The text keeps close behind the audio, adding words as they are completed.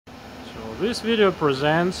This video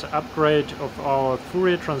presents upgrade of our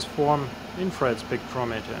Fourier-Transform InfraRed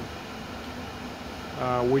spectrometer,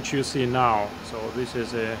 which you see now. So this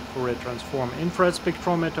is a Fourier-Transform InfraRed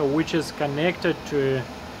spectrometer which is connected to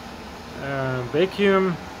a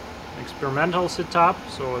vacuum experimental setup.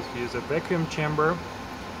 So here is a vacuum chamber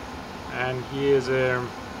and here is a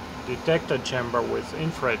detector chamber with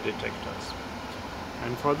infrared detectors.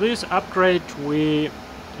 And for this upgrade we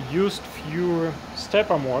used few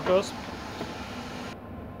stepper motors.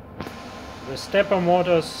 The stepper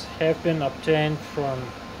motors have been obtained from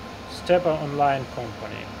STEPPERONLINE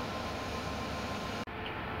company.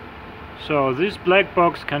 So this black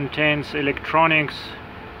box contains electronics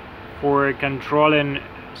for controlling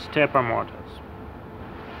stepper motors.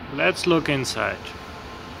 Let's look inside.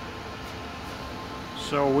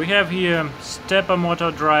 So we have here stepper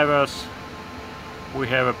motor drivers, we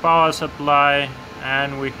have a power supply,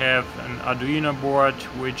 and we have an Arduino board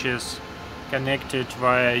which is connected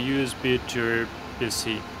via USB to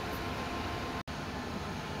PC.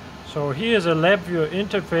 So here is a LabVIEW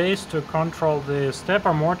interface to control the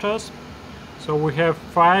stepper motors. So we have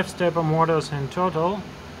 5 stepper motors in total,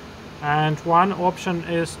 and one option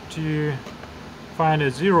is to find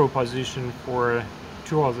a zero position for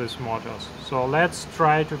 2 of these motors. So let's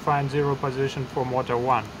try to find zero position for motor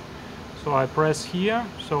 1. So I press here,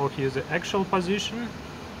 so here's the actual position,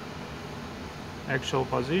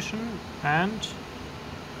 and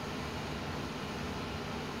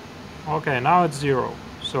okay, now it's 0.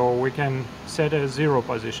 So we can set a 0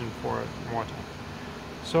 position for a motor.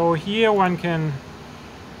 So here one can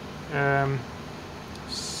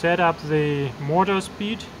set up the motor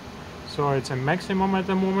speed, so it's a maximum at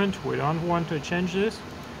the moment, we don't want to change this.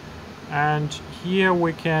 And here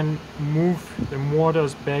we can move the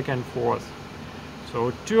motors back and forth.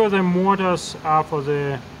 So 2 of the motors are for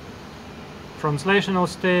the translational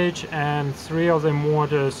stage and 3 of the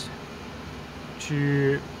motors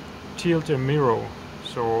to tilt a mirror,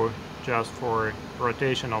 so just for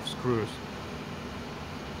rotation of screws.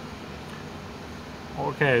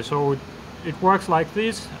 Okay, so it works like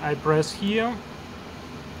this. I press here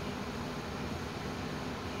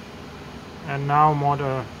and now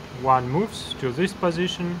motor 1 moves to this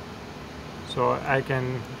position, so I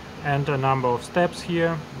can enter number of steps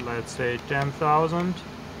here, let's say 10,000,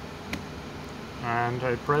 and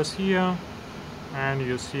I press here and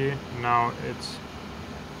you see now it's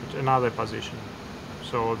at another position.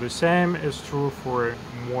 So the same is true for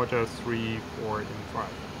motor 3, 4 and 5.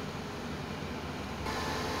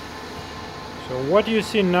 So what you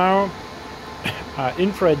see now are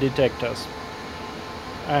infrared detectors,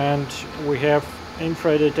 and we have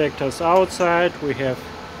infrared detectors outside, we have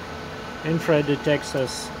infrared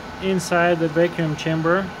detectors inside the vacuum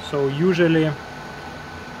chamber. So usually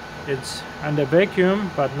it's under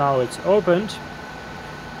vacuum, but now it's opened,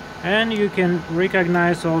 and you can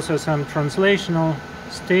recognize also some translational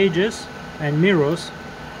stages and mirrors.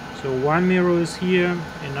 So one mirror is here,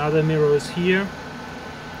 another mirror is here,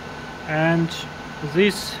 and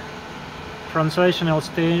these translational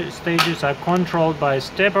stages are controlled by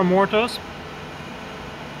stepper motors.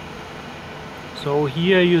 So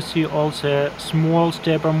here you see also small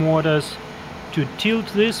stepper motors to tilt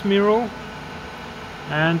this mirror,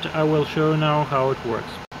 and I will show now how it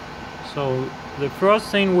works. So the first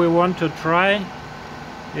thing we want to try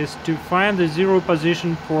is to find the zero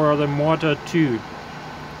position for the motor 2.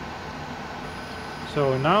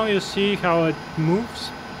 So now you see how it moves,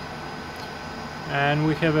 and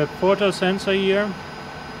we have a photo sensor here,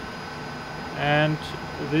 and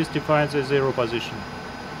this defines the zero position.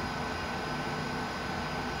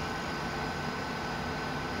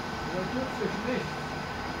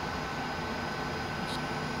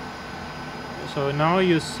 So now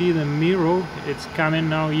you see the mirror, it's coming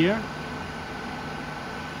now here.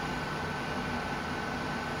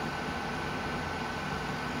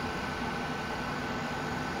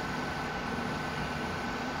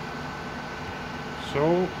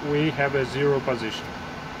 So we have a zero position.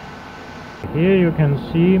 Here you can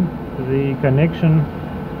see the connection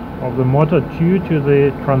of the motor 2 to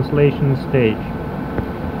the translation stage.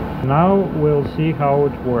 Now we'll see how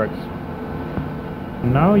it works.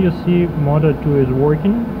 Now you see motor 2 is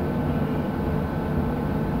working,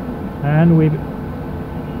 and we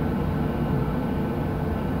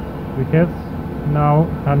have now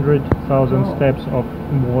 100,000 steps of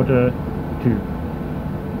motor 2.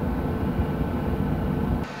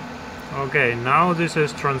 Okay, now this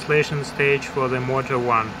is translation stage for the motor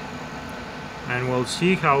 1, and we'll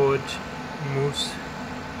see how it moves.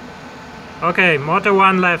 Okay, motor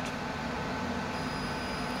 1 left.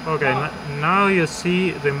 Okay, now you see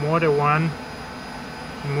the motor 1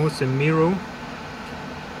 Move the mirror.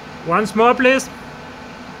 Once more, please.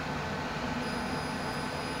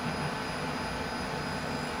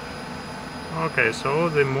 Okay, so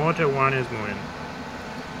the motor one is moving.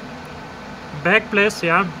 Back, please,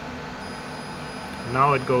 yeah.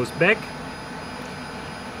 Now it goes back.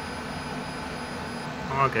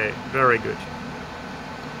 Okay, very good.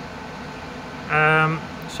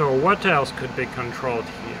 So what else could be controlled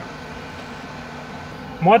here?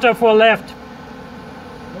 Motor for left.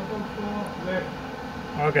 Motor for left.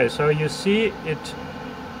 Okay, so you see it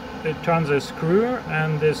turns a screw,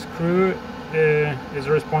 and this screw is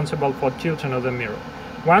responsible for tilting of the mirror.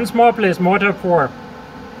 Once more, please, motor 4.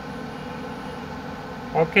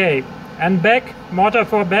 Okay, and back, motor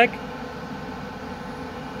 4 back.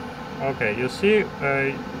 Okay, you see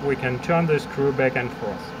we can turn the screw back and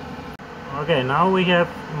forth. Okay, now we have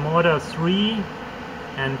motor 3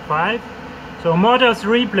 and 5. So motor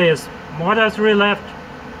 3, please. Motor 3 left.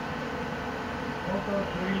 Motor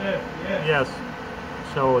 3 left, yes. Yes.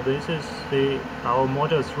 So this is our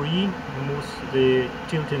motor 3 moves the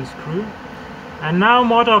tilting screw. And now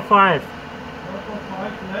motor 5. Motor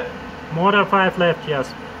 5 left. Motor 5 left,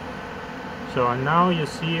 yes. So now you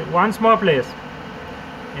see, once more, please.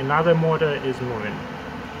 Another motor is moving.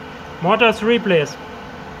 Motor 3, please.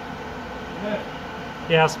 Left.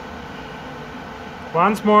 Yes.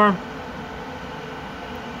 Once more.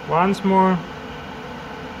 Once more.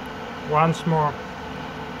 Once more.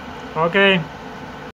 Okay.